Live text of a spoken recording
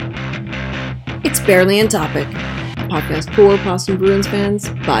It's Barely on Topic, a podcast for Boston Bruins fans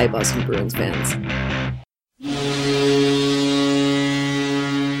by Boston Bruins fans.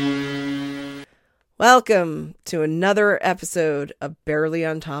 Welcome to another episode of Barely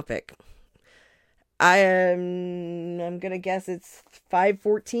on Topic. I'm gonna guess it's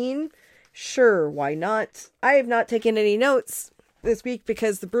 5:14. Sure, why not? I have not taken any notes this week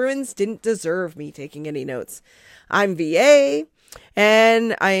because the Bruins didn't deserve me taking any notes. I'm VA,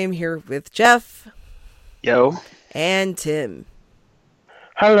 and I am here with Jeff. Yo. And Tim.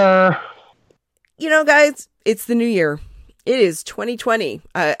 Hello. You know, guys, it's the new year. It is 2020,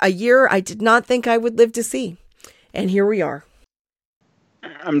 a year I did not think I would live to see. And here we are.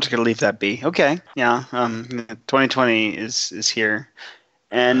 I'm just going to leave that be. Okay. Yeah. 2020 is here.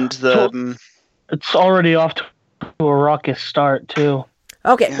 And it's already off to a raucous start, too.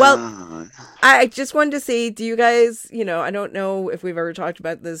 Okay, well, I just wanted to say, do you guys, I don't know if we've ever talked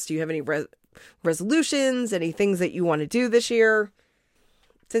about this. Do you have any resolutions, any things that you want to do this year?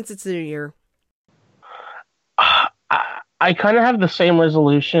 Since it's the new year. I kind of have the same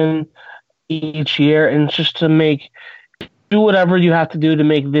resolution each year, and it's just to do whatever you have to do to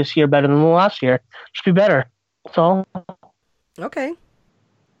make this year better than the last year. Just be better. That's all. Okay.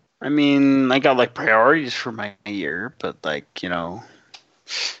 I mean, I got priorities for my year, but it's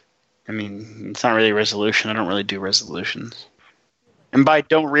not really a resolution. I don't really do resolutions. And by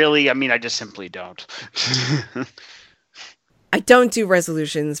don't really, I just simply don't. I don't do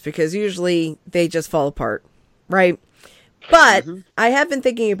resolutions because usually they just fall apart, right? But I have been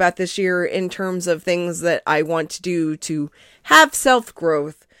thinking about this year in terms of things that I want to do to have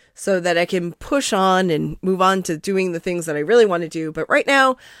self-growth so that I can push on and move on to doing the things that I really want to do. But right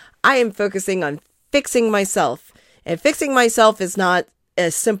now, I am focusing on fixing myself. And fixing myself is not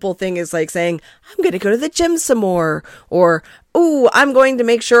a simple thing as saying, I'm going to go to the gym some more, or, I'm going to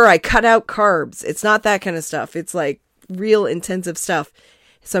make sure I cut out carbs. It's not that kind of stuff. It's real intensive stuff.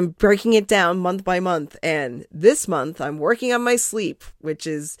 So I'm breaking it down month by month. And this month I'm working on my sleep, which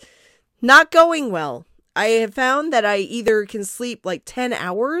is not going well. I have found that I either can sleep 10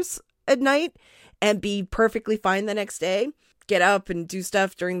 hours at night and be perfectly fine the next day, get up and do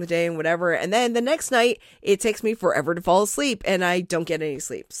stuff during the day and whatever. And then the next night it takes me forever to fall asleep and I don't get any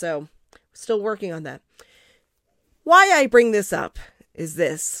sleep. So still working on that. Why I bring this up is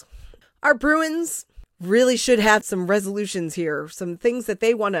this. Our Bruins really should have some resolutions here, some things that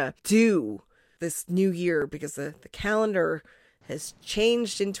they want to do this new year, because the calendar has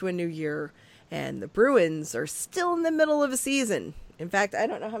changed into a new year and the Bruins are still in the middle of a season. In fact, I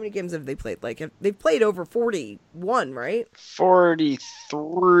don't know how many games have they played. They've played over 41, right?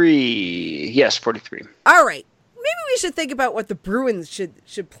 43. Yes, 43. All right. Maybe we should think about what the Bruins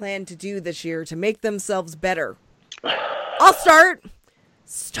should plan to do this year to make themselves better. I'll start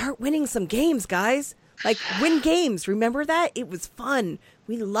winning some games, guys. Win games. Remember that? It was fun.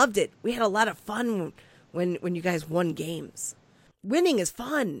 We loved it. We had a lot of fun when you guys won games. Winning is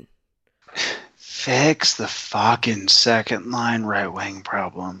fun. Fix the fucking second line right wing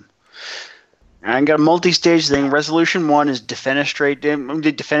problem. I got a multi-stage thing. Resolution 1 is defenestrate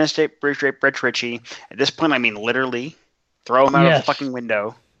Brett Ritchie. At this point, I mean literally throw him out of the fucking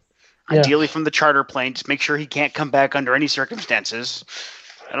window. Yeah. Ideally from the charter plane. Just make sure he can't come back under any circumstances.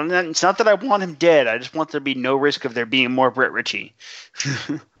 It's not that I want him dead. I just want there to be no risk of there being more Brett Ritchie.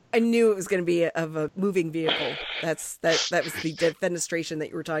 I knew it was going to be of a moving vehicle. That was the defenestration that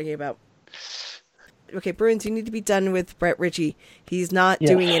you were talking about. Okay, Bruins, you need to be done with Brett Ritchie. He's not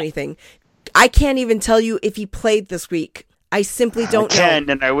doing anything. I can't even tell you if he played this week. I simply don't know.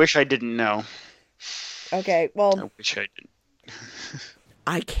 And I wish I didn't know. Okay, well. I wish I didn't.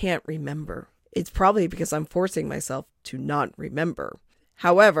 I can't remember. It's probably because I'm forcing myself to not remember.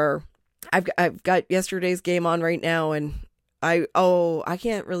 However, I've got yesterday's game on right now, and I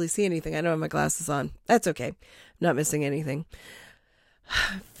can't really see anything. I don't have my glasses on. That's okay. I'm not missing anything.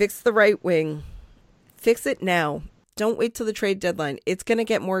 Fix the right wing. Fix it now. Don't wait till the trade deadline. It's going to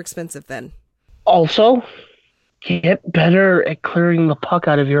get more expensive then. Also, get better at clearing the puck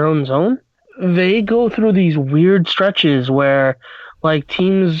out of your own zone. They go through these weird stretches where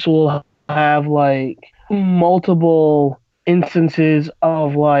teams will have multiple instances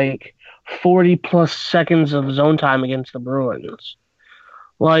of 40 plus seconds of zone time against the Bruins.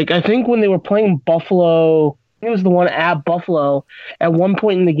 I think when they were playing Buffalo, it was the one at Buffalo, at one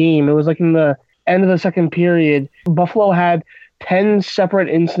point in the game, it was in the end of the second period, Buffalo had 10 separate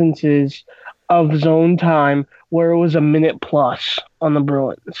instances of zone time where it was a minute plus on the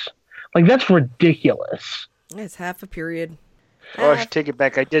Bruins. That's ridiculous. It's half a period. Oh, I should take it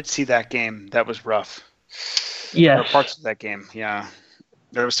back. I did see that game. That was rough. Yeah. Parts of that game, yeah.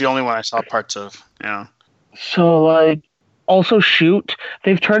 That was the only one I saw parts of. Yeah. So, like, also shoot.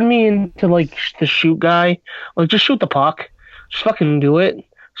 They've turned me into, like, the shoot guy. Like, just shoot the puck. Just fucking do it.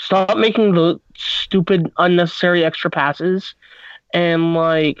 Stop making the stupid, unnecessary extra passes. And,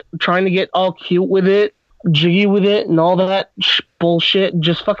 like, trying to get all cute with it, jiggy with it, and all that bullshit.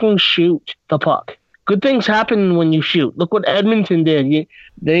 Just fucking shoot the puck. Good things happen when you shoot. Look what Edmonton did.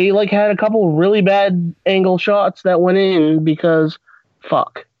 They, like, had a couple really bad angle shots that went in because,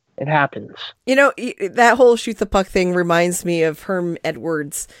 fuck. It happens. You know, that whole shoot the puck thing reminds me of Herm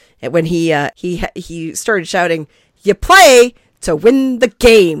Edwards when he started shouting, "You play to win the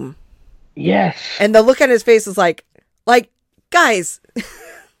game." Yes. And the look on his face is like, guys,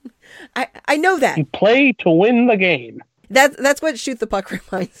 I know that. You play to win the game. That's what shoot the puck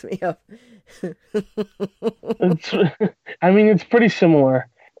reminds me of. It's pretty similar.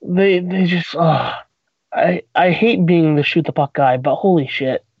 They just I hate being the shoot the puck guy, but holy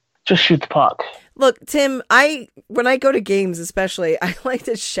shit. Just shoot the puck. Look, Tim, when I go to games especially, I like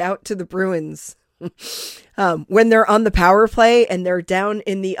to shout to the Bruins when they're on the power play and they're down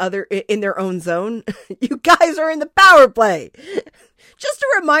in their own zone. You guys are in the power play. Just to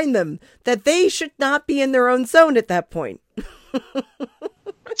remind them that they should not be in their own zone at that point.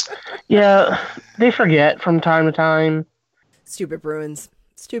 Yeah, they forget from time to time. Stupid Bruins.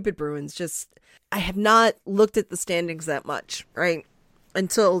 Just, I have not looked at the standings that much, right?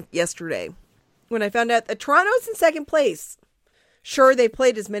 Until yesterday, when I found out that Toronto's in second place. Sure, they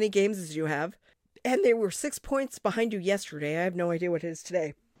played as many games as you have, and they were 6 points behind you yesterday. I have no idea what it is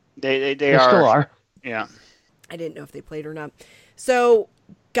today. They still are. Yeah. I didn't know if they played or not. So,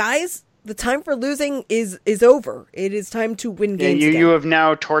 guys, the time for losing is over. It is time to win games again. You have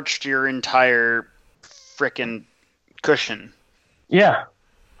now torched your entire frickin' cushion. Yeah.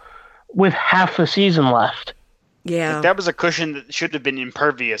 With half the season left. Yeah. Like, that was a cushion that should have been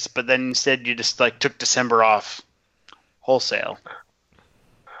impervious, but then instead you just took December off wholesale.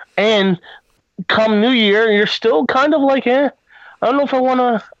 And come New Year, you're still kind of like, I don't know if I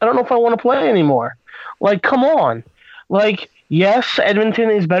want to play anymore. Like, come on. Like, yes,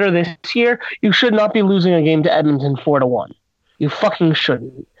 Edmonton is better this year. You should not be losing a game to Edmonton 4-1. You fucking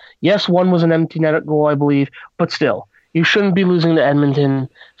shouldn't. Yes, one was an empty net goal, I believe, but still. You shouldn't be losing to Edmonton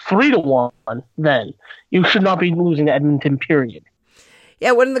 3-1 then. You should not be losing to Edmonton, period.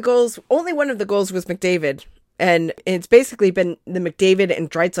 Yeah, only one of the goals was McDavid. And it's basically been the McDavid and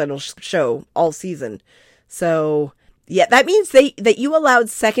Draisaitl show all season. So, yeah, that means that you allowed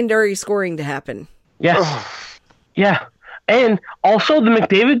secondary scoring to happen. Yes. Yeah. And also the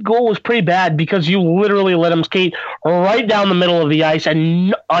McDavid goal was pretty bad because you literally let him skate right down the middle of the ice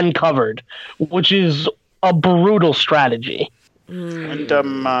and uncovered, which is a brutal strategy.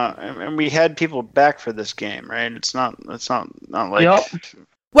 And we had people back for this game, right? It's not like. Yep.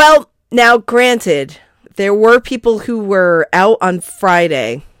 Well, now granted, there were people who were out on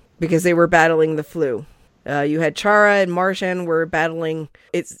Friday because they were battling the flu. You had Chara and Marchand were battling.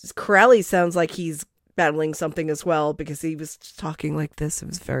 Corelli sounds like he's battling something as well because he was talking like this. It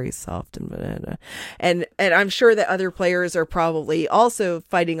was very soft and I'm sure that other players are probably also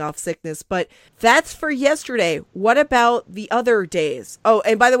fighting off sickness, but that's for yesterday. What about the other days? Oh,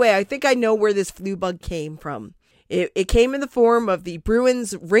 and by the way, I think I know where this flu bug came from. It came in the form of the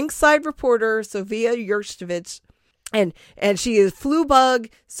Bruins rinkside reporter, Sofia Yurchevich, and she is flu bug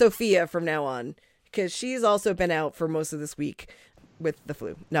Sophia from now on because she's also been out for most of this week with the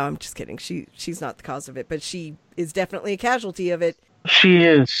flu. No, I'm just kidding. She's not the cause of it, but she is definitely a casualty of it. She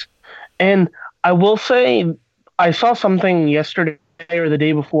is. And I will say, I saw something yesterday or the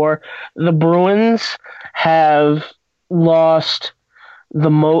day before. The Bruins have lost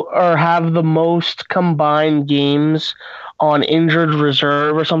have the most combined games on injured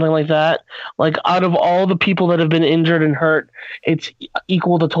reserve or something like that. Like, out of all the people that have been injured and hurt, it's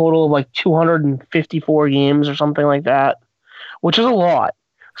equal to total of 254 games or something like that, which is a lot.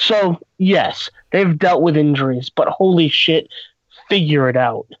 So, yes, they've dealt with injuries, but holy shit, figure it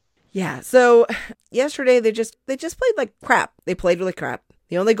out. Yeah, so yesterday they just played like crap. They played really crap.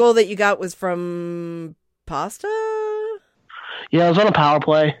 The only goal that you got was from Pasta? Yeah, it was on a power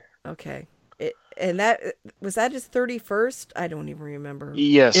play. Okay. And was that his 31st? I don't even remember.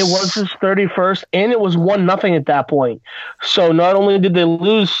 Yes. It was his 31st, and it was 1-0 at that point. So not only did they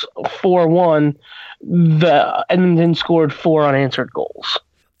lose 4-1, the Edmonton scored 4 unanswered goals.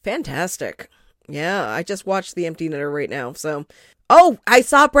 Fantastic. Yeah, I just watched the empty netter right now. So, oh, I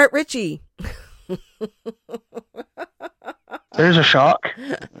saw Brett Ritchie. There's a shock.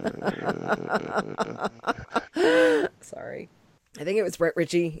 Sorry. I think it was Brett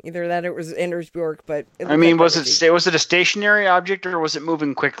Ritchie. Either that or it was Anders Bjork, but was it a stationary object or was it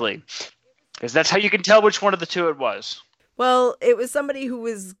moving quickly? Because that's how you can tell which one of the two it was. Well, it was somebody who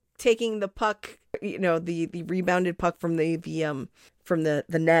was taking the puck, the rebounded puck from the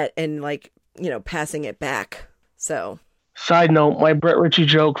net and passing it back. So, side note, my Brett Ritchie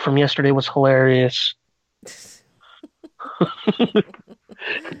joke from yesterday was hilarious.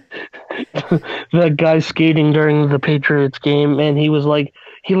 That guy skating during the Patriots game, and he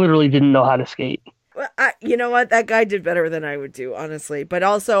literally didn't know how to skate. Well, you know what? That guy did better than I would do, honestly. But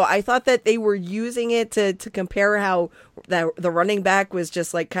also, I thought that they were using it to compare how the running back was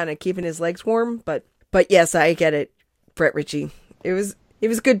just kind of keeping his legs warm. But yes, I get it, Brett Ritchie. It was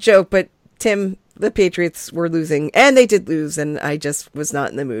a good joke, but Tim, the Patriots were losing, and they did lose, and I just was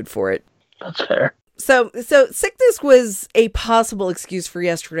not in the mood for it. That's fair. So sickness was a possible excuse for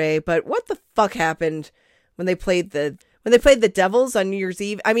yesterday, but what the fuck happened when they played the Devils on New Year's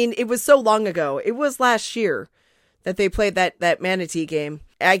Eve? I mean, it was so long ago. It was last year that they played that Manatee game.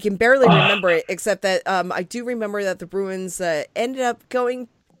 I can barely remember it, except that I do remember that the Bruins ended up going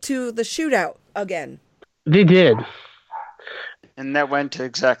to the shootout again. They did. And that went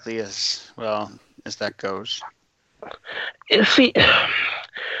exactly as well as that goes. See,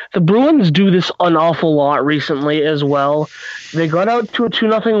 the Bruins do this an awful lot recently as well. They got out to a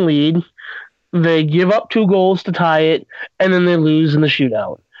 2-0 lead. They give up 2 goals to tie it, and then they lose in the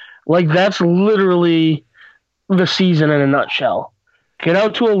shootout. That's literally the season in a nutshell. Get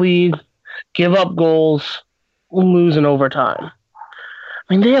out to a lead, give up goals, lose in overtime. I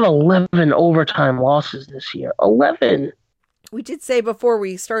mean, they have 11 overtime losses this year. 11! We did say before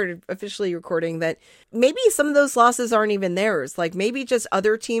we started officially recording that maybe some of those losses aren't even theirs. Maybe just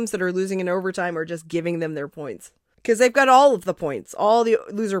other teams that are losing in overtime are just giving them their points. Because they've got all of the points, all the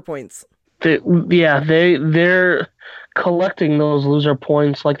loser points. They're collecting those loser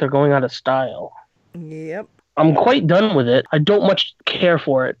points like they're going out of style. Yep. I'm quite done with it. I don't much care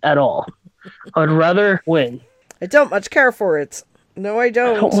for it at all. I'd rather win. I don't much care for it. No, I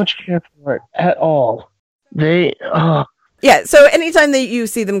don't. I don't much care for it at all. Yeah, so anytime that you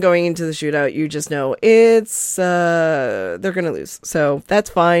see them going into the shootout, you just know it's, they're going to lose. So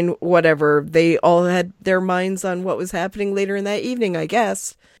that's fine, whatever. They all had their minds on what was happening later in that evening, I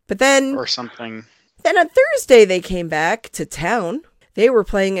guess. But then... Or something. Then on Thursday, they came back to town. They were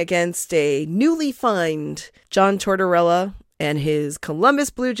playing against a newly fined John Tortorella and his Columbus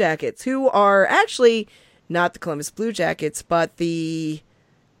Blue Jackets, who are actually not the Columbus Blue Jackets, but the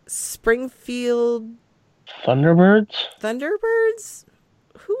Springfield... Thunderbirds?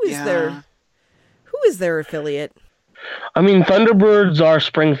 Who is their affiliate? I mean, Thunderbirds are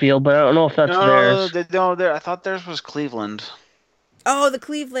Springfield, but I don't know if that's theirs. I thought theirs was Cleveland. Oh, the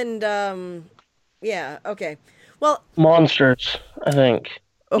Cleveland, yeah, okay. Well... Monsters, I think.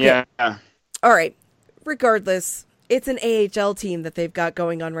 Okay. Yeah. All right. Regardless, it's an AHL team that they've got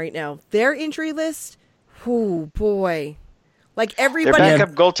going on right now. Their injury list, oh boy. Everybody... Their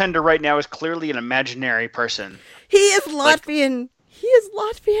backup goaltender right now is clearly an imaginary person. He is Latvian. He is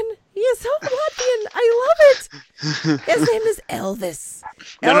so Latvian. I love it. His name is Elvis.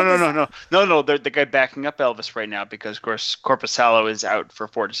 No. They're the guy backing up Elvis right now because, of course, Korpisalo is out for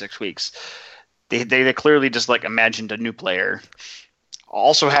 4 to 6 weeks. They clearly just imagined a new player.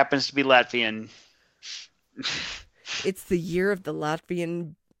 Also happens to be Latvian. It's the year of the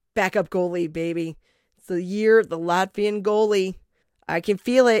Latvian backup goalie, baby. It's the year of the Latvian goalie. I can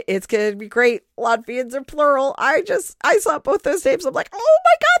feel it. It's going to be great. Latvians are plural. I saw both those names. I'm like, oh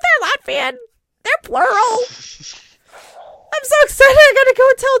my God, they're Latvian. They're plural. I'm so excited. I got to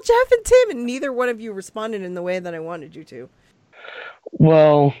go tell Jeff and Tim. And neither one of you responded in the way that I wanted you to.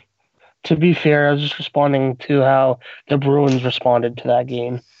 Well, to be fair, I was just responding to how the Bruins responded to that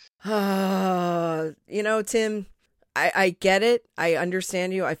game. Tim, I get it. I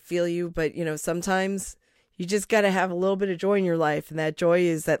understand you. I feel you. But, sometimes you just got to have a little bit of joy in your life. And that joy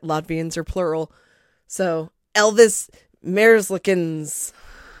is that Latvians are plural. So Elvis Merzlikins.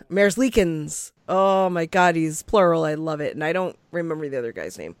 Oh my God, he's plural. I love it. And I don't remember the other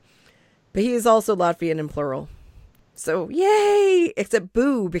guy's name. But he is also Latvian and plural. So yay! Except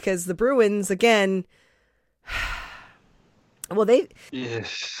boo, because the Bruins, again... Well,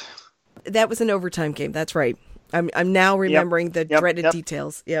 Yes. That was an overtime game. That's right. I'm now remembering the dreaded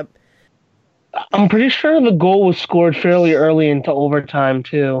details. Yep. I'm pretty sure the goal was scored fairly early into overtime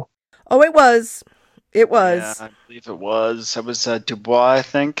too. Oh, it was. It was. Yeah, I believe it was. It was Dubois, I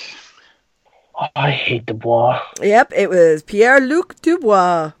think. Oh, I hate Dubois. Yep, it was Pierre-Luc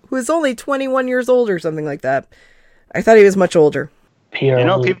Dubois, who is only 21 years old or something like that. I thought he was much older. Pierre. You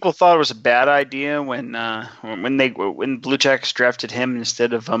know, people thought it was a bad idea when Blue Jackets drafted him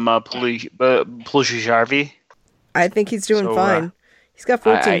instead of Puljujarvi. I think he's doing fine. He's got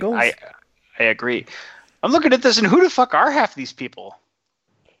 14 goals. I agree. I'm looking at this, and who the fuck are half these people?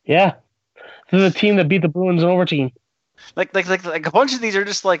 Yeah, this is a team that beat the Bruins in overtime. Like a bunch of these are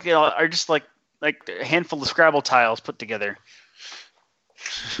just like a handful of Scrabble tiles put together.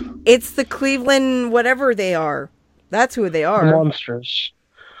 It's the Cleveland whatever they are. That's who they are. Monsters.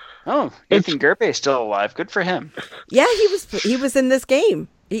 Oh, Nathan Gerpe is still alive. Good for him. Yeah, he was in this game.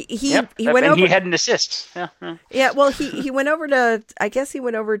 He went over. He had an assist. Yeah. Well, he went over to. I guess he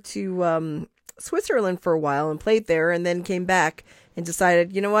went over to Switzerland for a while and played there, and then came back and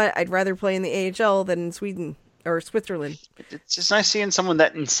decided, you know what, I'd rather play in the AHL than in Sweden or Switzerland. It's just nice seeing someone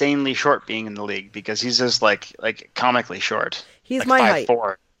that insanely short being in the league because he's just like comically short. He's like my height.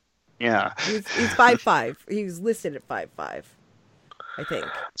 5'4". Yeah. He's 5'5". He was listed at 5'5", I think.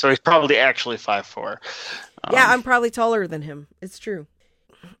 So he's probably actually 5'4". Yeah, I'm probably taller than him. It's true.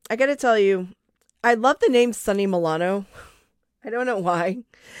 I gotta tell you, I love the name Sonny Milano. I don't know why.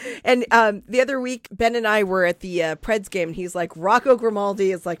 And the other week, Ben and I were at the Preds game, and he's like, Rocco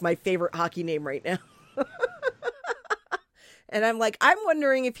Grimaldi is like my favorite hockey name right now. And I'm like, I'm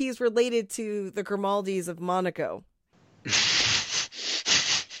wondering if he's related to the Grimaldis of Monaco.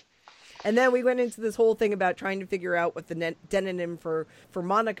 And then we went into this whole thing about trying to figure out what the demonym for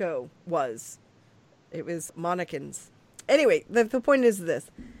Monaco was. It was Monacans. Anyway, the point is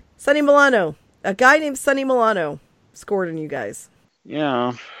this. Sonny Milano. A guy named Sonny Milano scored on you guys.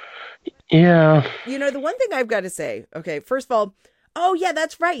 Yeah. Yeah. You know, the one thing I've got to say, okay, first of all, oh yeah,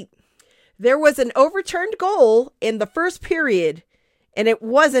 that's right. There was an overturned goal in the first period, and it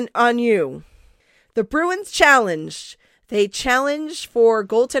wasn't on you. The Bruins challenged. They challenged for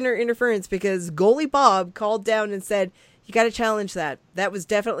goaltender interference because goalie Bob called down and said, you got to challenge that. That was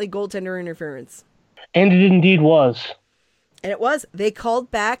definitely goaltender interference. And it indeed was. And it was. They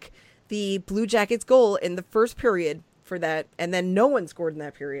called back the Blue Jackets goal in the first period for that, and then no one scored in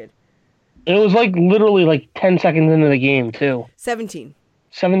that period. It was like literally like 10 seconds into the game, too. 17.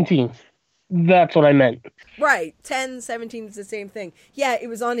 That's what I meant. Right. 10, 17 is the same thing. Yeah, it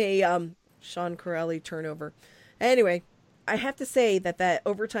was on a Sean Corelli turnover. Anyway, I have to say that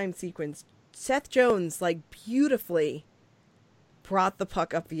overtime sequence, Seth Jones, like, beautifully brought the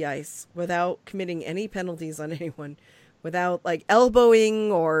puck up the ice without committing any penalties on anyone, without, like,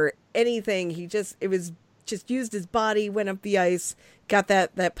 elbowing or anything. It was just used his body, went up the ice, got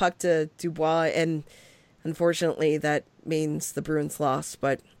that puck to Dubois, and unfortunately that means the Bruins lost.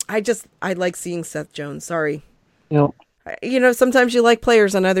 But I like seeing Seth Jones. Sorry. Yep. You know, sometimes you like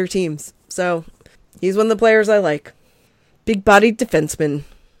players on other teams. So he's one of the players I like. Big-bodied defenseman.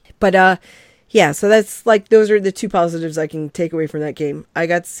 But, yeah, so that's like, those are the two positives I can take away from that game. I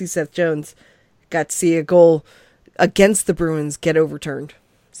got to see Seth Jones, got to see a goal against the Bruins get overturned.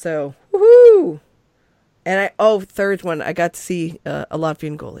 So, woohoo! And third one, I got to see a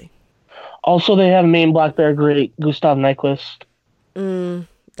Latvian goalie. Also, they have Maine Black Bear great Gustav Nyquist.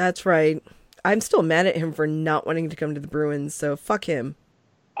 That's right. I'm still mad at him for not wanting to come to the Bruins, so fuck him.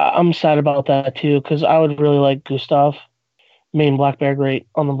 I'm sad about that, too, because I would really like Gustav. Maine Black Bear great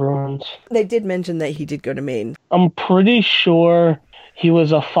on the Bruins. They did mention that he did go to Maine. I'm pretty sure he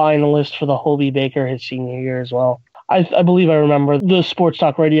was a finalist for the Hobie Baker his senior year as well. I believe I remember the sports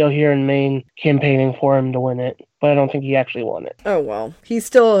talk radio here in Maine campaigning for him to win it, but I don't think he actually won it. Oh, well. He's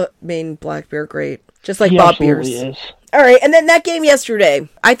still a Maine Black Bear great, just like he Bob absolutely Pierce. Is. All right, and then that game yesterday.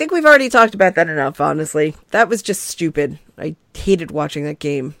 I think we've already talked about that enough, honestly. That was just stupid. I hated watching that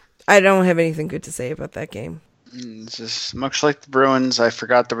game. I don't have anything good to say about that game. It's just much like the Bruins. I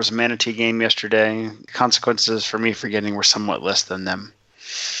forgot there was a Manatee game yesterday. Consequences for me forgetting were somewhat less than them.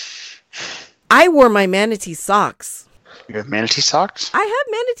 I wore my Manatee socks. You have Manatee socks? I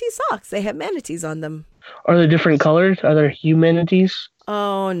have Manatee socks. They have manatees on them. Are they different colors? Are there humanities?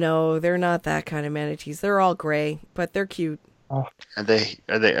 Oh, no, they're not that kind of manatees. They're all gray, but they're cute. Oh. Are they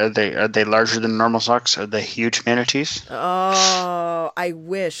larger than normal socks? Are they huge manatees? Oh, I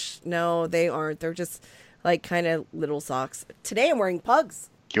wish. No, they aren't. They're just like kind of little socks. Today I'm wearing pugs.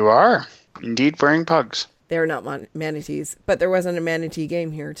 You are indeed wearing pugs. They're not manatees, but there wasn't a manatee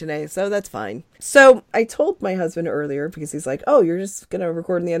game here today, so that's fine. So I told my husband earlier, because he's like, oh, you're just going to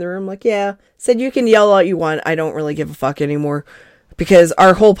record in the other room? I'm like, yeah. Said, you can yell all you want. I don't really give a fuck anymore, because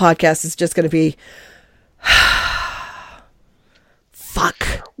our whole podcast is just going to be,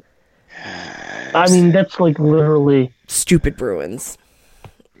 fuck. I mean, that's like literally... Stupid Bruins.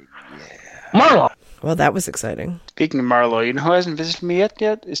 Marlo! Well, that was exciting. Speaking of Marlo, you know who hasn't visited me yet?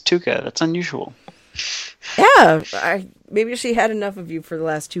 Is Tuca. That's unusual. Yeah, maybe she had enough of you for the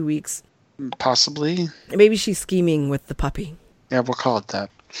last 2 weeks. Possibly. Maybe she's scheming with the puppy. Yeah, we'll call it that.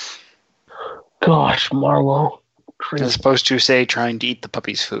 Gosh, Marlo. Crazy. As opposed to, say, trying to eat the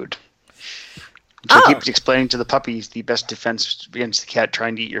puppy's food. So keep explaining to the puppies the best defense against the cat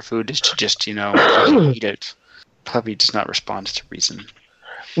trying to eat your food is to just, eat it. Puppy does not respond to reason.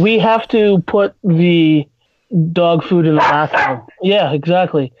 We have to put the dog food in the bathroom. Yeah,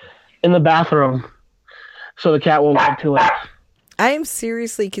 exactly. In the bathroom. So the cat won't get to it. I am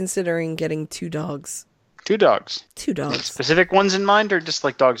seriously considering getting 2 dogs. 2 dogs. 2 dogs. Specific ones in mind, or just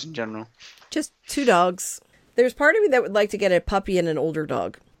like dogs in general? Just 2 dogs. There's part of me that would like to get a puppy and an older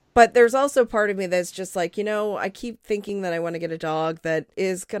dog. But there's also part of me that's just like, I keep thinking that I want to get a dog that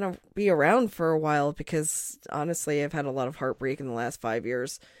is going to be around for a while because, honestly, I've had a lot of heartbreak in the last 5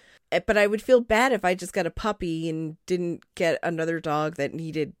 years. But I would feel bad if I just got a puppy and didn't get another dog that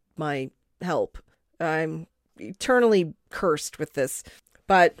needed my help. I'm eternally cursed with this.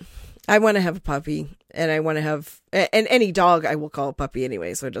 But I want to have a puppy, and I want to have... And any dog I will call a puppy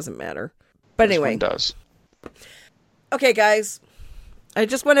anyway, so it doesn't matter. But This anyway. one does. Okay, guys. I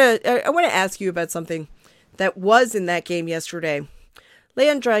want to ask you about something that was in that game yesterday.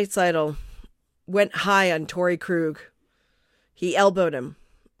 Leon Draisaitl went high on Torrey Krug. He elbowed him.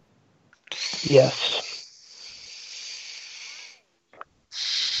 Yes.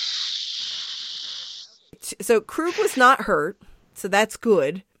 So Krug was not hurt, so that's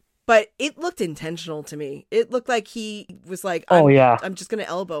good. But it looked intentional to me. It looked like he was like, I'm just going to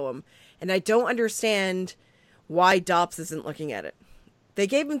elbow him. And I don't understand why Dops isn't looking at it. They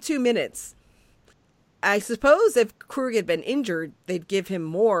gave him 2 minutes. I suppose if Krug had been injured, they'd give him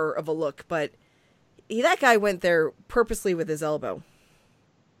more of a look, but that guy went there purposely with his elbow.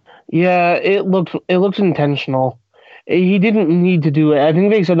 Yeah, it looked intentional. He didn't need to do it. I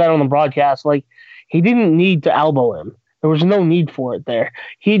think they said that on the broadcast. Like, he didn't need to elbow him. There was no need for it there.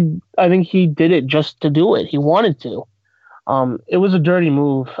 I think he did it just to do it. He wanted to. It was a dirty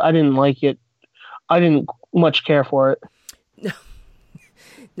move. I didn't like it. I didn't much care for it.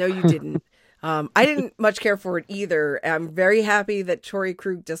 No, you didn't. I didn't much care for it either. I'm very happy that Torrey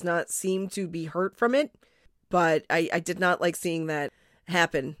Krug does not seem to be hurt from it, but I did not like seeing that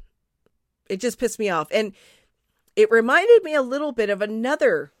happen. It just pissed me off. And it reminded me a little bit of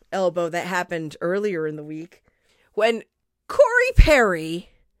another elbow that happened earlier in the week when Corey Perry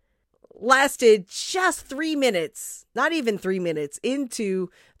lasted just 3 minutes, not even 3 minutes, into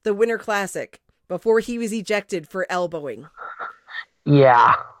the Winter Classic before he was ejected for elbowing.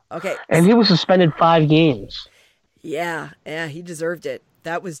 Yeah. Okay. And he was suspended 5 games. Yeah, he deserved it.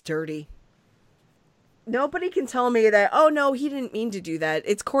 That was dirty. Nobody can tell me that, oh no, he didn't mean to do that.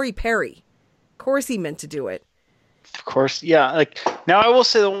 It's Corey Perry. Of course he meant to do it. Of course, yeah. Like, now I will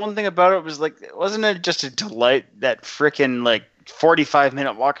say the one thing about it was, like, wasn't it just a delight, that frickin',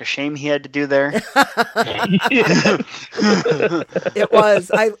 45-minute walk of shame he had to do there? It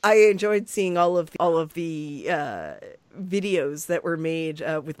was. I enjoyed seeing all of the videos that were made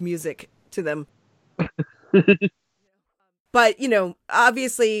with music to them. But,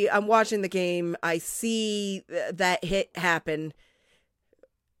 obviously I'm watching the game. I see that hit happen.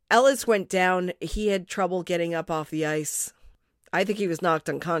 Ellis went down. He had trouble getting up off the ice. I think he was knocked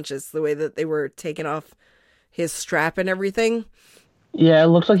unconscious the way that they were taking off his strap and everything. Yeah, it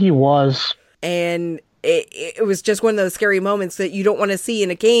looks like he was. And it was just one of those scary moments that you don't want to see in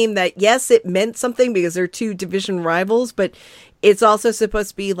a game that, yes, it meant something because they're 2 division rivals, but it's also supposed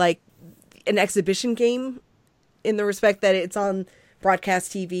to be like an exhibition game in the respect that it's on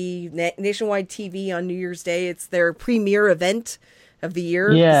broadcast TV, nationwide TV on New Year's Day. It's their premiere event of the year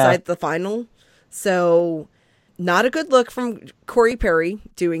besides the final. So not a good look from Corey Perry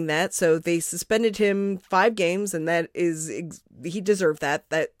doing that. So they suspended him 5 games, and that is he deserved that.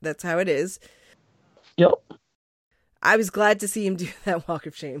 That's how it is. Yep. I was glad to see him do that walk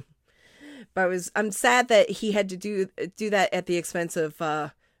of shame, but I'm sad that he had to do that at the expense of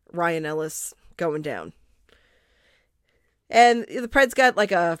Ryan Ellis going down. And the Preds got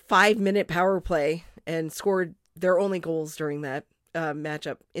like a 5-minute power play and scored their only goals during that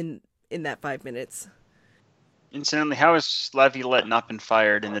matchup in that 5 minutes. Incidentally, how has Laviolette not been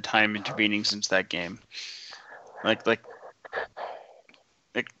fired in the time intervening since that game? Like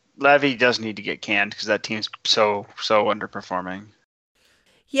Lavi does need to get canned because that team's so underperforming.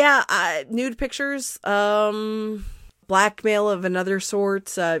 Yeah, nude pictures, blackmail of another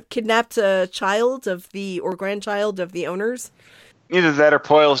sort, kidnapped a child or grandchild of the owners. Either that or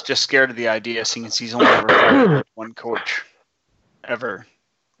Poyle's just scared of the idea, seeing as he's only ever fired one coach ever.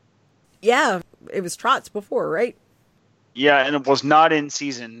 Yeah, it was Trotz before, right? Yeah, and it was not in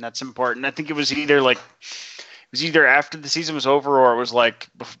season. That's important. I think it was either after the season was over or it was like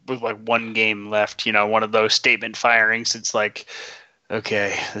with like one game left. One of those statement firings. It's like,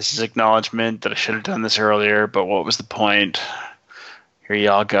 okay, this is acknowledgement that I should have done this earlier, but what was the point? Here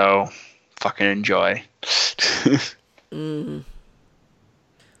y'all go. Fucking enjoy.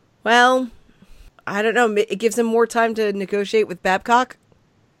 Well, I don't know. It gives him more time to negotiate with Babcock.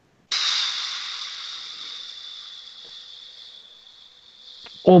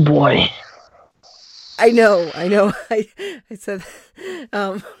 Oh boy. I know. I said,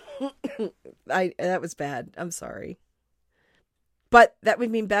 that was bad. I'm sorry. But that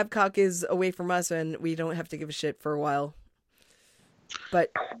would mean Babcock is away from us and we don't have to give a shit for a while.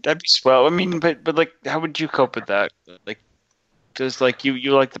 But that'd be swell. I mean, but like, how would you cope with that? Like, because like you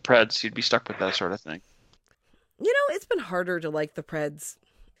like the Preds, you'd be stuck with that sort of thing. It's been harder to like the Preds.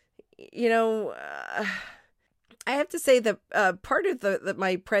 I have to say that part of that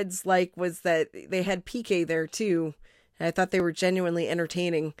my Preds like was that they had PK there too. And I thought they were genuinely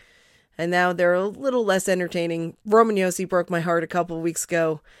entertaining. And now they're a little less entertaining. Roman Josi broke my heart a couple of weeks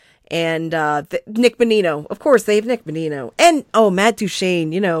ago. And Nick Bonino. Of course, they have Nick Bonino. And, Matt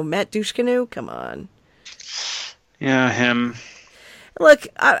Duchene. Matt Duchene. Come on. Yeah, him. Look,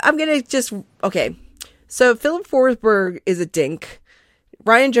 I'm going to just... Okay. So, Philip Forsberg is a dink.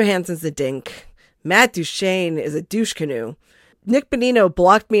 Ryan Johansson's a dink. Matt Duchene is a douche canoe. Nick Bonino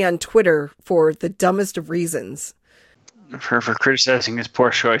blocked me on Twitter for the dumbest of reasons. For criticizing his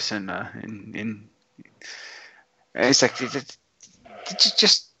poor choice in it's like it's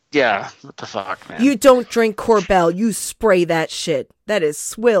just yeah, what the fuck, man. You don't drink Corbel, you spray that shit. That is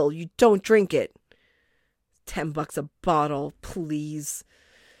swill. You don't drink it. $10 a bottle, please.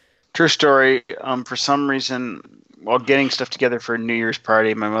 True story. For some reason, while getting stuff together for a New Year's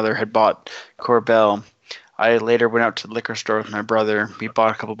party, my mother had bought Corbel. I later went out to the liquor store with my brother. We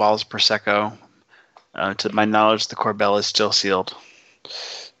bought a couple bottles of Prosecco. To my knowledge, the Corbel is still sealed.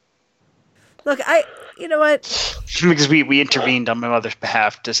 Look, you know what? Because we intervened on my mother's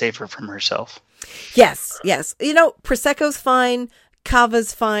behalf to save her from herself. Yes. Prosecco's fine.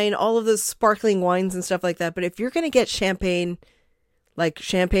 Cava's fine. All of those sparkling wines and stuff like that. But if you're going to get champagne,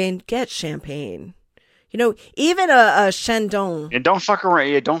 get champagne. Even a Chandon. And don't fuck around.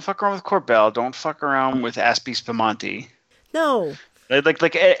 Yeah, don't fuck around with Corbel. Don't fuck around with Aspie Spumante. No.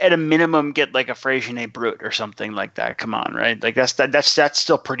 Like at a minimum, get like a Freixenet Brut or something like that. Come on, right? Like that's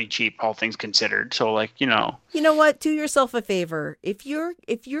still pretty cheap, all things considered. So like You know what? Do yourself a favor. If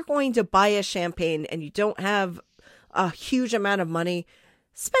you're going to buy a champagne and you don't have a huge amount of money,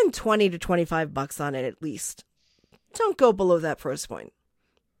 spend $20 to $25 on it at least. Don't go below that price point.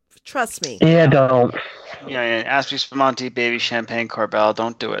 Trust me. Yeah, don't. Yeah. Aspie Spumante, baby champagne, Corbel.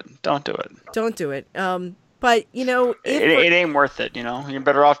 Don't do it. Don't do it. But it ain't worth it. You're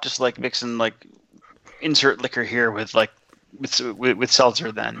better off just like mixing like insert liquor here with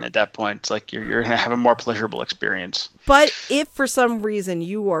seltzer. Then at that point, it's like you're gonna have a more pleasurable experience. But if for some reason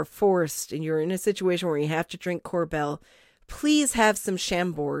you are forced and you're in a situation where you have to drink Corbel, please have some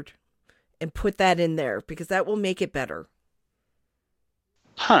Chambord and put that in there because that will make it better.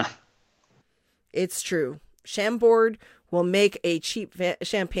 Huh? It's true. Chambord will make a cheap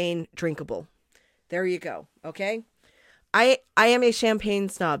champagne drinkable. There you go. Okay. I am a champagne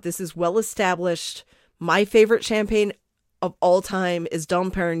snob. This is well established. My favorite champagne of all time is Dom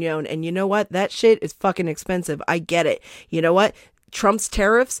Perignon. And you know what? That shit is fucking expensive. I get it. You know what? Trump's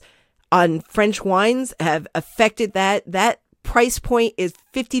tariffs on French wines have affected that. That price point is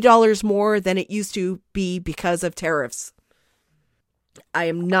 $50 more than it used to be because of tariffs. I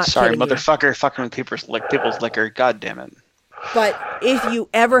am not sorry, kidding motherfucker, you. fucking with people's liquor. God damn it. But if you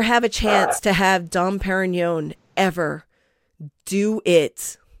ever have a chance to have Dom Perignon, ever, do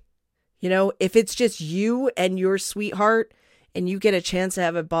it. If it's just you and your sweetheart and you get a chance to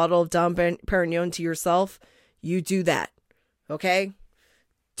have a bottle of Dom Perignon to yourself, you do that. Okay?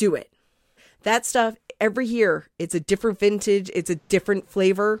 Do it. That stuff, every year, it's a different vintage. It's a different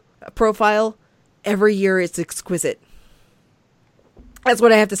flavor profile. Every year, it's exquisite. That's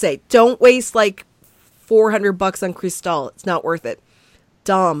what I have to say. Don't waste like $400 on Cristal. It's not worth it.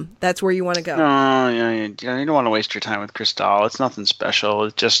 Dom, that's where you want to go. No, you don't want to waste your time with Cristal. It's nothing special.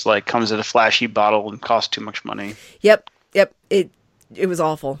 It just like comes in a flashy bottle and costs too much money. Yep. It was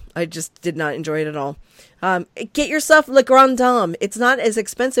awful. I just did not enjoy it at all. Get yourself Le Grand Dame. It's not as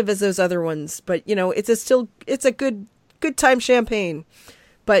expensive as those other ones, but it's a good time champagne.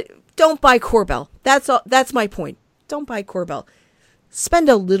 But don't buy Corbel. That's all. That's my point. Don't buy Corbel. Spend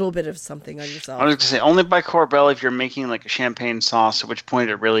a little bit of something on yourself. I was going to say, only buy Corbel if you're making like a champagne sauce, at which point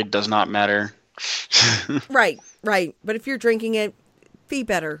it really does not matter. Right. But if you're drinking it, be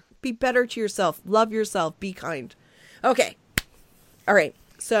better. Be better to yourself. Love yourself. Be kind. Okay. All right.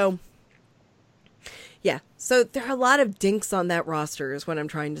 So, yeah. So there are a lot of dinks on that roster is what I'm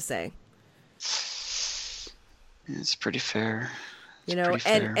trying to say. It's pretty fair.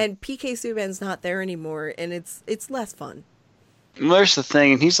 And PK Subban's not there anymore, and it's less fun. Well, there's the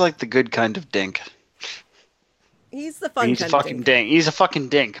thing, he's like the good kind of dink. He's the fun he's kind a fucking of dink. He's a fucking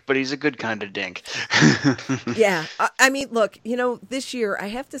dink, but he's a good kind of dink. Yeah. I mean, look, this year, I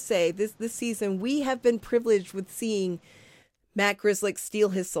have to say, this season, we have been privileged with seeing Matt Grzelcyk steal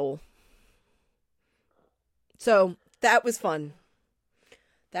his soul. So that was fun.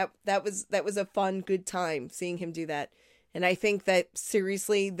 That was a fun, good time seeing him do that. And I think that,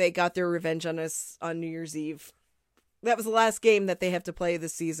 seriously, they got their revenge on us on New Year's Eve. That was the last game that they have to play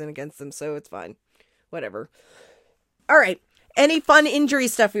this season against them, so it's fine. Whatever. All right. Any fun injury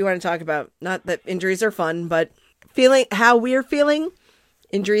stuff we want to talk about? Not that injuries are fun, but feeling how we're feeling,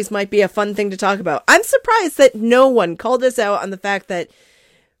 injuries might be a fun thing to talk about. I'm surprised that no one called us out on the fact that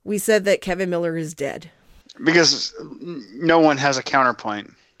we said that Kevin Miller is dead. Because no one has a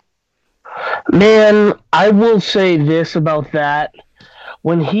counterpoint. Man, I will say this about that.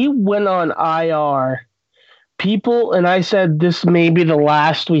 When he went on IR, people, and I said this may be the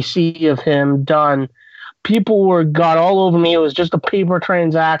last we see of him done, people got all over me. It was just a paper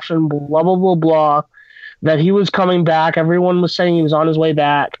transaction, blah, blah, blah, blah, that he was coming back. Everyone was saying he was on his way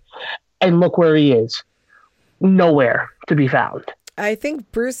back. And look where he is. Nowhere to be found. I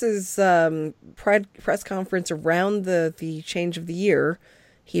think Bruce's press conference around the change of the year,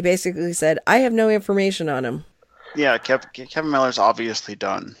 he basically said, I have no information on him. Yeah, Kevin Miller's obviously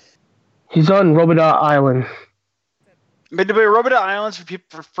done. He's on Robidaw Island. But Robidaw Island's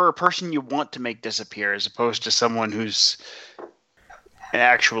for a person you want to make disappear, as opposed to someone who's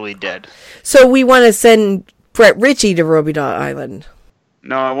actually dead. So we want to send Brett Ritchie to Robidaw Island.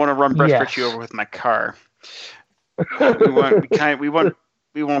 No, I want to run Brett Ritchie over with my car. we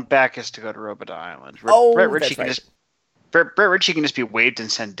want Bacchus to go to Robidaw Island. Brett Ritchie can just Brett Ritchie can just be waived and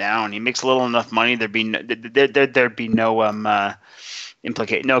sent down. He makes little enough money. There'd be no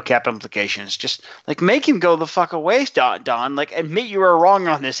no cap implications. Just make him go the fuck away, Don. Admit you were wrong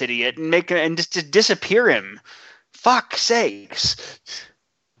on this idiot and just disappear him. Fuck sakes.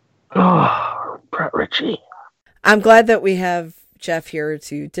 Oh, Brett Ritchie. I'm glad that we have Jeff here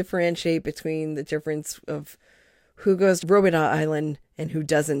to differentiate between the difference of who goes to Robidaw Island and who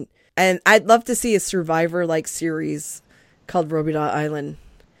doesn't. And I'd love to see a Survivor-like series called Robidaw Island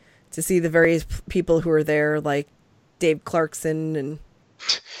to see the various people who are there, like Dave Clarkson and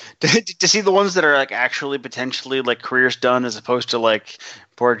to see the ones that are actually potentially careers done, as opposed to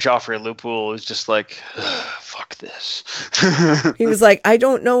poor Joffrey Lupul who's just fuck this. He was like, I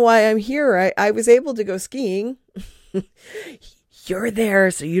don't know why I'm here. I was able to go skiing. You're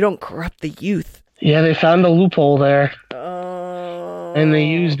there so you don't corrupt the youth. Yeah, they found a loophole there. And they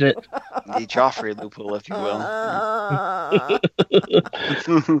used it. The Joffrey loophole, if you will.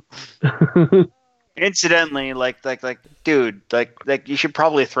 Incidentally, dude, you should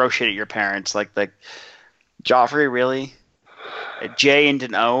probably throw shit at your parents. Joffrey, really? A J and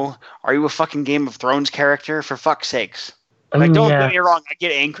an O? Are you a fucking Game of Thrones character? For fuck's sakes. Don't get me wrong, I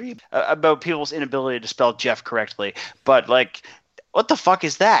get angry about people's inability to spell Jeff correctly, but what the fuck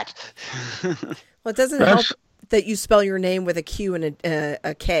is that? Well, it doesn't help that you spell your name with a Q and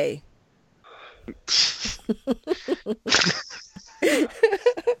a K. Now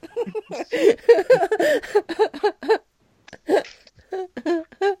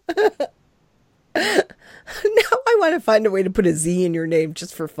I want to find a way to put a Z in your name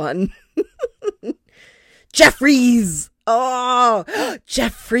just for fun. Jeffries. Oh,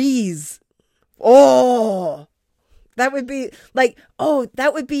 Jeffries. Oh, that would be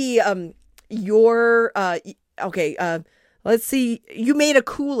your okay. Let's see. You made a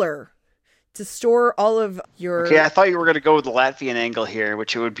cooler to store all of your... Okay, I thought you were going to go with the Latvian angle here,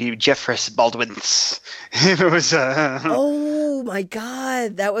 which it would be Jeffress Baldwins. If it was... Oh my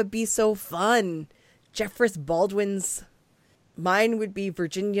god, that would be so fun. Jeffress Baldwins. Mine would be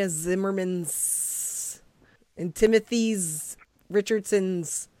Virginia Zimmerman's and Timothy's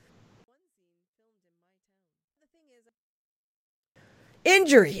Richardson's.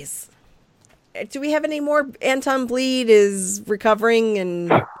 Injuries. Do we have any more? Anton Bleed is recovering and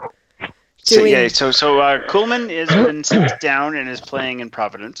doing... So Kuhlman has been sent down and is playing in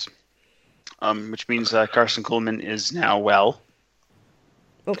Providence, which means Carson Kuhlman is now well.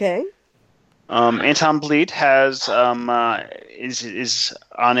 Okay. Anton Bleed has is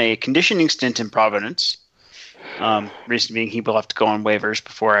on a conditioning stint in Providence. Reason being, he will have to go on waivers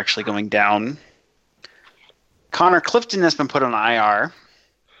before actually going down. Connor Clifton has been put on IR.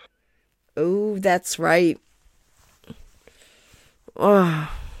 Oh, that's right.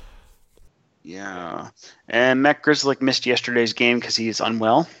 Oh. Yeah. And Matt Grzelcyk missed yesterday's game because he is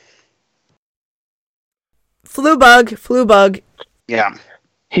unwell. Flu bug. Yeah.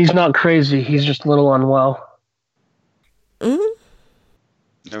 He's not crazy. He's just a little unwell.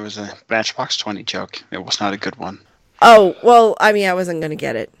 Mm-hmm. There was a Matchbox 20 joke. It was not a good one. Oh, well, I mean, I wasn't going to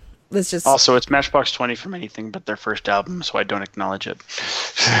get it. Let's just... Also, it's Matchbox 20 from anything but their first album, so I don't acknowledge it.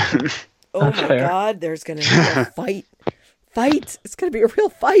 Oh my God, there's going to be a fight. It's going to be a real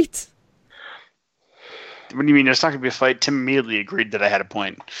fight. What do you mean there's not going to be a fight? Tim immediately agreed that I had a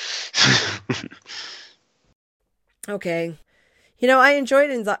point. Okay. You know, I enjoyed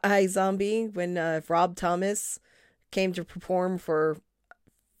in iZombie when Rob Thomas came to perform for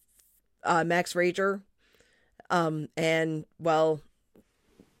Max Rager. And, well,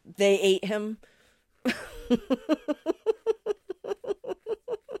 they ate him.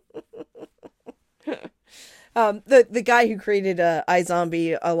 The guy who created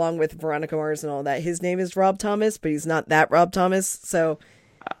iZombie along with Veronica Mars and all that, his name is Rob Thomas, but he's not that Rob Thomas. So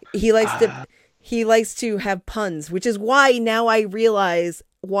he likes to have puns, which is why now I realize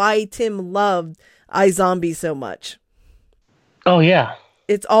why Tim loved iZombie so much. Oh yeah,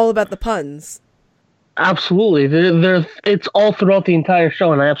 it's all about the puns. Absolutely, it's all throughout the entire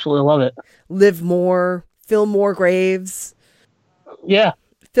show, and I absolutely love it. Live More, Fillmore Graves. Yeah.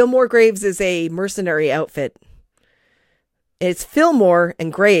 Fillmore Graves is a mercenary outfit. It's Fillmore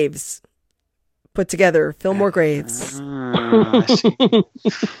and Graves put together. Fillmore Graves.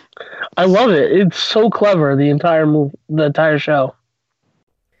 I love it. It's so clever, the entire show.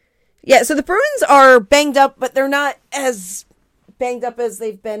 Yeah, so the Bruins are banged up, but they're not as banged up as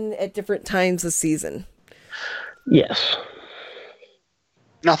they've been at different times this season. Yes.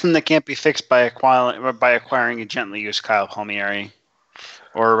 Nothing that can't be fixed by acquiring a gently used Kyle Palmieri.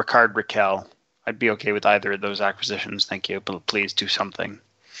 Or Ricard Raquel. I'd be okay with either of those acquisitions, thank you. But please do something.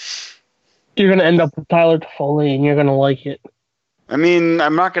 You're going to end up with Tyler Toffoli, and you're going to like it. I mean,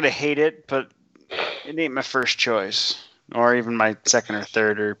 I'm not going to hate it, but it ain't my first choice. Or even my second or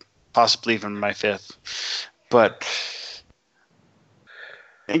third, or possibly even my fifth. But,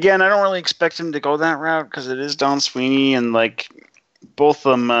 again, I don't really expect him to go that route, because it is Don Sweeney, and, like, both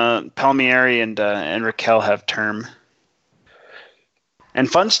of them, Palmieri and Raquel have term. And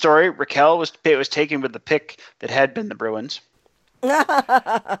fun story, Raquel was taken with the pick that had been the Bruins.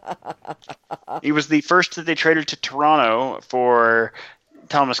 He was the first that they traded to Toronto for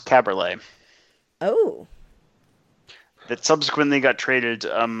Thomas Kaberle. Oh. That subsequently got traded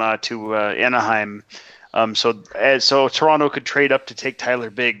to Anaheim. So Toronto could trade up to take Tyler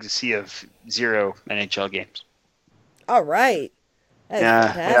Biggs, see of 0 NHL games. All right.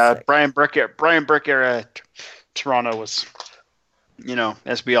 Yeah. Brian Burke era Toronto was,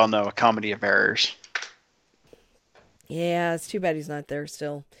 as we all know, a comedy of errors. Yeah, it's too bad he's not there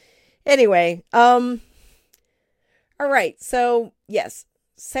still. Anyway, all right. So, yes,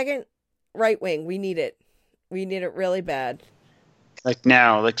 second right wing, we need it. We need it really bad. Like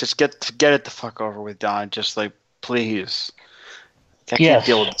now, just get it the fuck over with, Don. Just like, please. I can't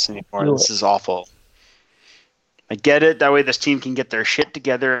deal with this anymore. This is awful. I get it. That way this team can get their shit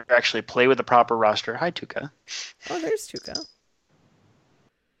together, actually play with a proper roster. Hi, Tuca. Oh, there's Tuca.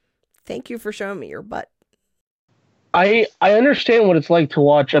 Thank you for showing me your butt. I understand what it's like to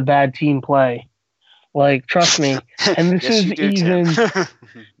watch a bad team play. Like, trust me. And this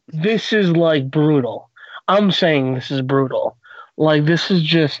this is like brutal. I'm saying this is brutal. Like, this is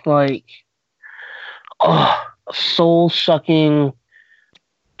just like, soul-sucking,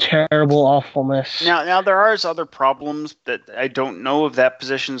 terrible awfulness. Now there are other problems that I don't know if that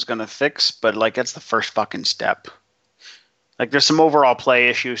position is going to fix, but like that's the first fucking step. Like there's some overall play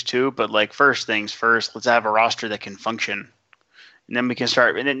issues too, but like first things first, let's have a roster that can function, and then we can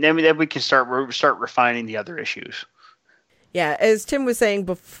start. And then we can start refining the other issues. Yeah, as Tim was saying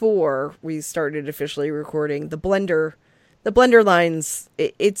before we started officially recording, the blender lines.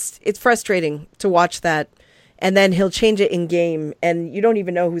 It's frustrating to watch that. And then he'll change it in game, and you don't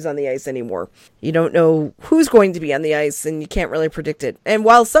even know who's on the ice anymore. You don't know who's going to be on the ice, and you can't really predict it. And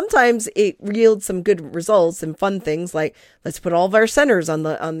while sometimes it yields some good results and fun things, like let's put all of our centers on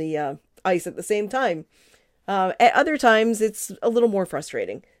the ice at the same time, at other times it's a little more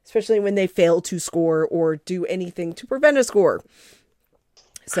frustrating, especially when they fail to score or do anything to prevent a score.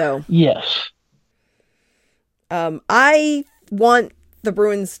 So yes, I want the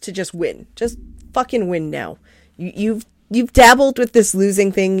Bruins to just win, just fucking win now. You've dabbled with this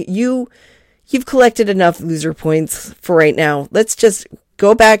losing thing. You've collected enough loser points for right now. Let's just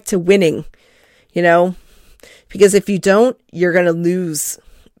go back to winning. If Because if you don't, you're going to lose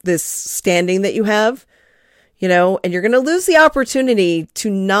this standing that you have, you know, and you're going to lose the opportunity to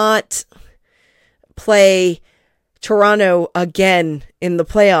not play Toronto again in the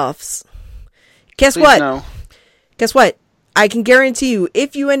playoffs. Guess Please what? no. Guess what? I can guarantee you,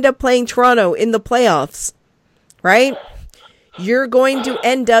 if you end up playing Toronto in the playoffs, right, you're going to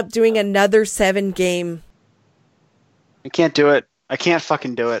end up doing another 7-game. I can't do it. I can't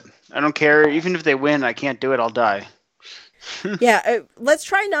fucking do it. I don't care. Even if they win, I can't do it. I'll die. Yeah, let's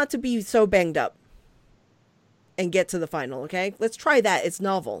try not to be so banged up and get to the final, okay? Let's try that. It's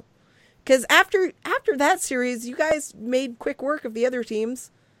novel. Because after that series, you guys made quick work of the other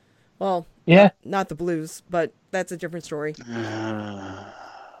teams. Well, Yeah. not the Blues, but that's a different story.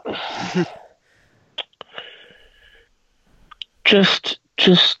 Just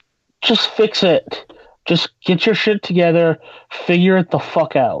fix it. Just get your shit together. Figure it the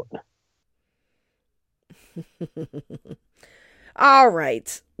fuck out. All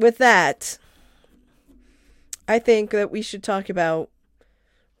right. With that, I think that we should talk about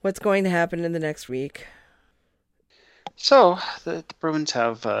what's going to happen in the next week. So, the Bruins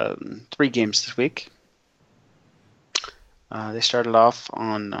have 3 games this week. They started off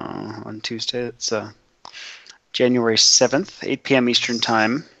on Tuesday. It's January 7th, 8 p.m. Eastern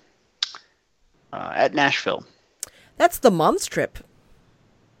Time, at Nashville. That's the mom's trip.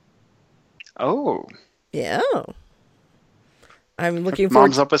 Oh. Yeah. I'm looking forward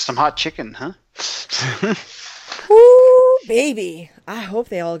Mom's up with some hot chicken, huh? Ooh, baby. I hope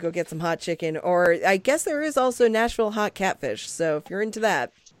they all go get some hot chicken. Or I guess there is also Nashville hot catfish. So if you're into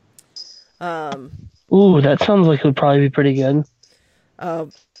that. Ooh, that sounds like it would probably be pretty good.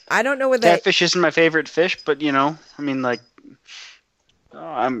 I don't know what that... Catfish isn't my favorite fish, but, you know, I mean, like,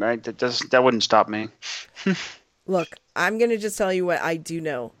 that wouldn't stop me. Look, I'm going to just tell you what I do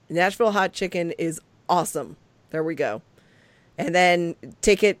know. Nashville hot chicken is awesome. There we go. And then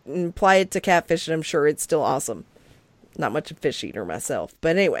take it and apply it to catfish, and I'm sure it's still awesome. Not much of a fish eater myself.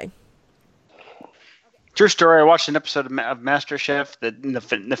 But anyway. True story. I watched an episode of MasterChef. In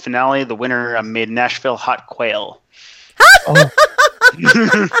the finale, the winner made Nashville hot quail. Oh.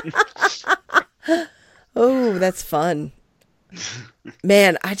 Oh, that's fun.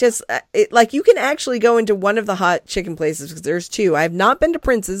 Man, I just, you can actually go into one of the hot chicken places because there's 2. I have not been to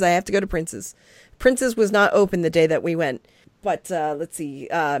Prince's. I have to go to Prince's. Prince's was not open the day that we went. But let's see,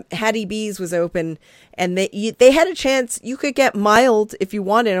 Hattie B's was open, and they had a chance. You could get mild if you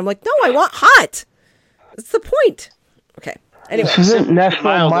wanted. I'm like, no, I want hot. That's the point. Okay. Anyway,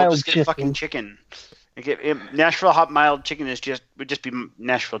 Nashville mild just get chicken. fucking chicken. Nashville hot mild chicken would just be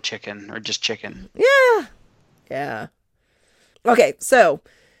Nashville chicken or just chicken. Yeah. Okay, so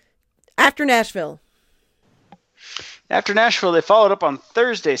after Nashville, they followed up on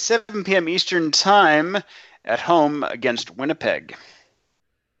Thursday, 7 p.m. Eastern Time, at home against Winnipeg.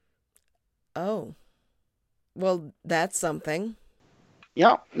 Oh, well, that's something.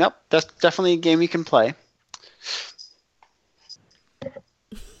 Yeah, nope, that's definitely a game you can play.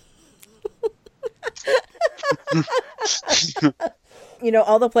 You know,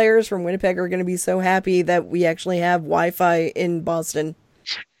 all the players from Winnipeg are going to be so happy that we actually have Wi-Fi in Boston.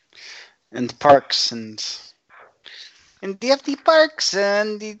 And parks and the empty parks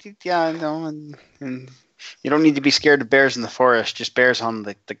and you don't need to be scared of bears in the forest. Just bears on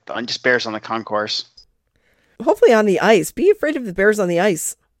the concourse. Hopefully on the ice. Be afraid of the bears on the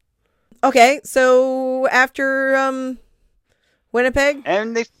ice. Okay, so after Winnipeg,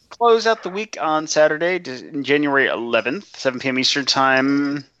 and they close out the week on Saturday, January 11th, 7 p.m. Eastern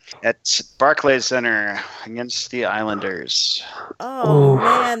Time at Barclays Center against the Islanders. Oh,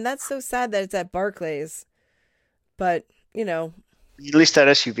 man, that's so sad that it's at Barclays. But, you know. At least that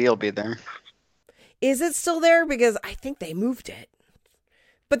SUV will be there. Is it still there? Because I think they moved it.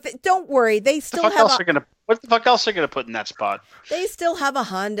 But don't worry, they still what have the fuck else are they going to put in that spot? They still have a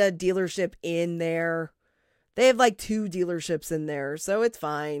Honda dealership in there. They have like 2 dealerships in there, so it's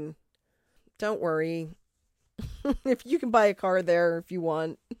fine. Don't worry. If you can buy a car there if you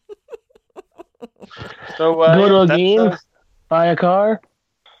want. So go to a game, buy a car.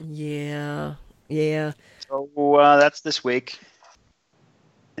 Yeah. So that's this week.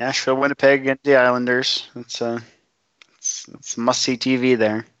 Nashville, Winnipeg against the Islanders. It's must-see TV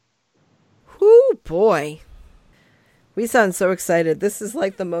there. Whoo, boy. We sound so excited. This is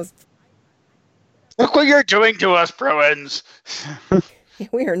like the most... Look what you're doing to us, Bruins!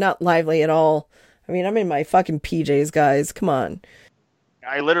 We are not lively at all. I mean, I'm in my fucking PJs, guys. Come on.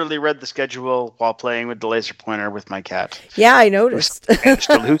 I literally read the schedule while playing with the laser pointer with my cat. Yeah, I noticed.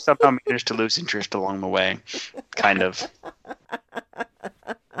 Who somehow managed to lose interest along the way. Kind of.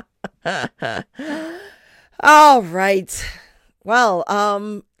 All right. Well,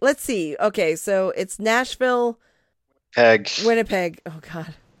 let's see. Okay, so it's Nashville, Winnipeg. Oh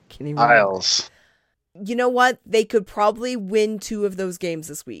God, can't even remember. Isles. You know what? They could probably win 2 of those games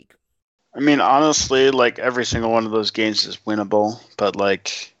this week. I mean, honestly, like every single one of those games is winnable, but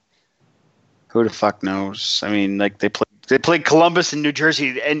like, who the fuck knows? I mean, like they played Columbus and New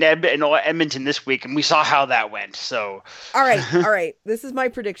Jersey and Edmonton this week, and we saw how that went. So, all right. This is my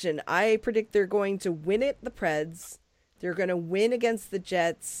prediction. I predict they're going to win it, the Preds. They're going to win against the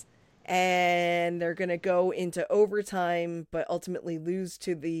Jets, and they're going to go into overtime, but ultimately lose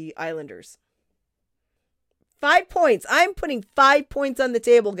to the Islanders. 5 points. I'm putting 5 points on the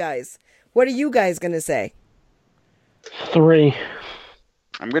table, guys. What are you guys going to say? 3.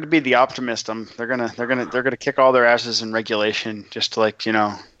 I'm going to be the optimist. They're gonna kick all their asses in regulation, just to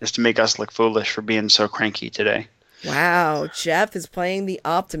just to make us look foolish for being so cranky today. Wow, Jeff is playing the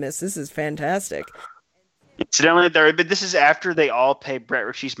optimist. This is fantastic. Incidentally, but this is after they all pay Brett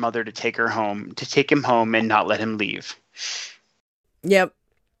Ritchie's mother to take him home and not let him leave. Yep,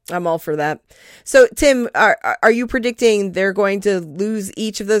 I'm all for that. So, Tim, are you predicting they're going to lose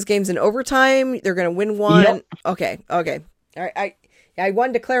each of those games in overtime? They're going to win one? Yep. Okay. I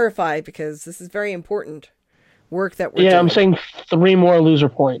wanted to clarify because this is very important work that we're doing. Yeah, I'm saying 3 more loser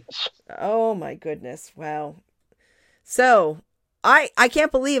points. Oh my goodness. Wow. So, I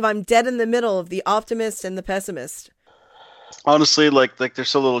can't believe I'm dead in the middle of the optimist and the pessimist. Honestly, like there's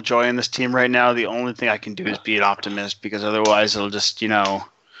so little joy in this team right now. The only thing I can do is be an optimist because otherwise it'll just, Yep.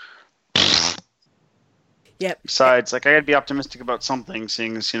 Besides, like I gotta be optimistic about something,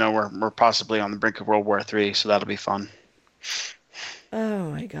 seeing as we're possibly on the brink of World War III, so that'll be fun.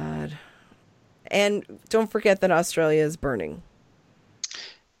 Oh my God. And don't forget that Australia is burning.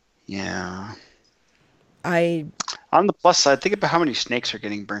 Yeah. On the plus side, think about how many snakes are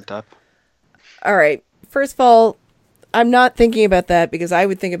getting burnt up. All right. First of all, I'm not thinking about that because I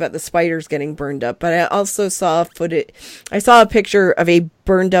would think about the spiders getting burned up. But I also saw I saw a picture of a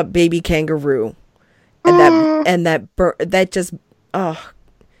burned up baby kangaroo, and that just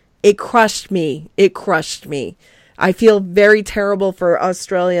it crushed me. It crushed me. I feel very terrible for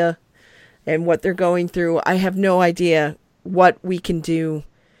Australia and what they're going through. I have no idea what we can do.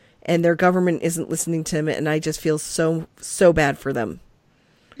 And their government isn't listening to him, and I just feel so bad for them.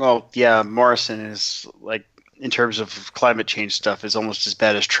 Well, yeah, Morrison is, like, in terms of climate change stuff, is almost as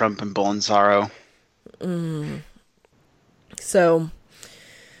bad as Trump and Bolsonaro. So,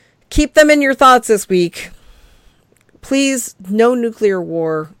 keep them in your thoughts this week. Please, no nuclear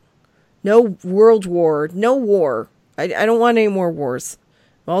war, no world war, no war. I don't want any more wars.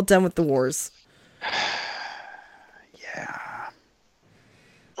 I'm all done with the wars. Yeah.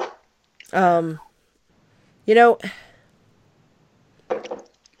 I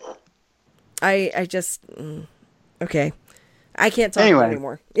just, okay. I can't talk about it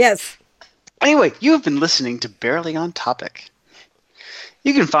anymore. Yes. Anyway, you have been listening to Barely on Topic.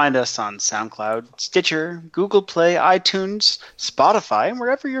 You can find us on SoundCloud, Stitcher, Google Play, iTunes, Spotify, and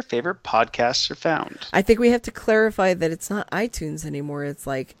wherever your favorite podcasts are found. I think we have to clarify that it's not iTunes anymore. It's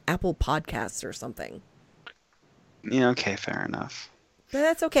like Apple Podcasts or something. Yeah, okay, fair enough. But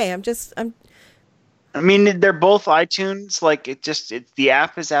that's okay. I mean, they're both iTunes. Like, the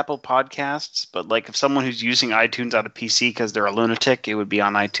app is Apple Podcasts, but like if someone who's using iTunes on a PC because they're a lunatic, it would be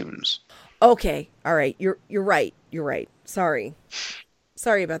on iTunes. Okay, all right. You're right. You're right. Sorry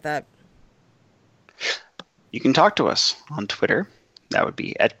about that. You can talk to us on Twitter. That would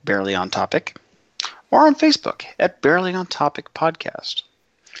be at Barely on Topic, or on Facebook at Barely on Topic Podcast.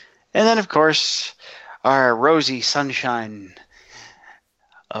 And then, of course, our rosy sunshine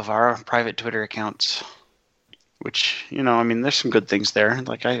of our private Twitter accounts, which, there's some good things there.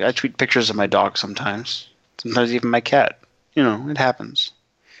 Like, I tweet pictures of my dog sometimes even my cat. It happens.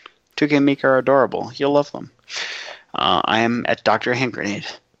 2K Meek are adorable. You'll love them. I am at Dr. Hand Grenade.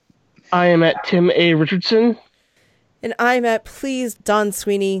 I am at Tim A. Richardson. And I'm at Please Don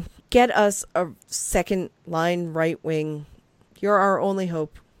Sweeney. Get us a second line right wing. You're our only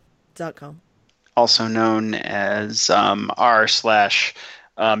hope.com. Also known as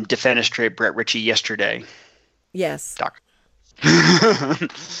r/defenestrate Brett Ritchie yesterday. Yes. Doc.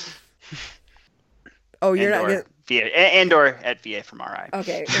 Oh, you're not gonna... and/or at VA from RI.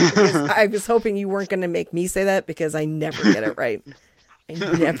 Okay. I was hoping you weren't going to make me say that because I never get it right. I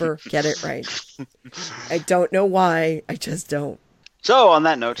never get it right. I don't know why. I just don't. So, on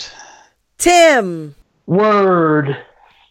that note, Tim! Word!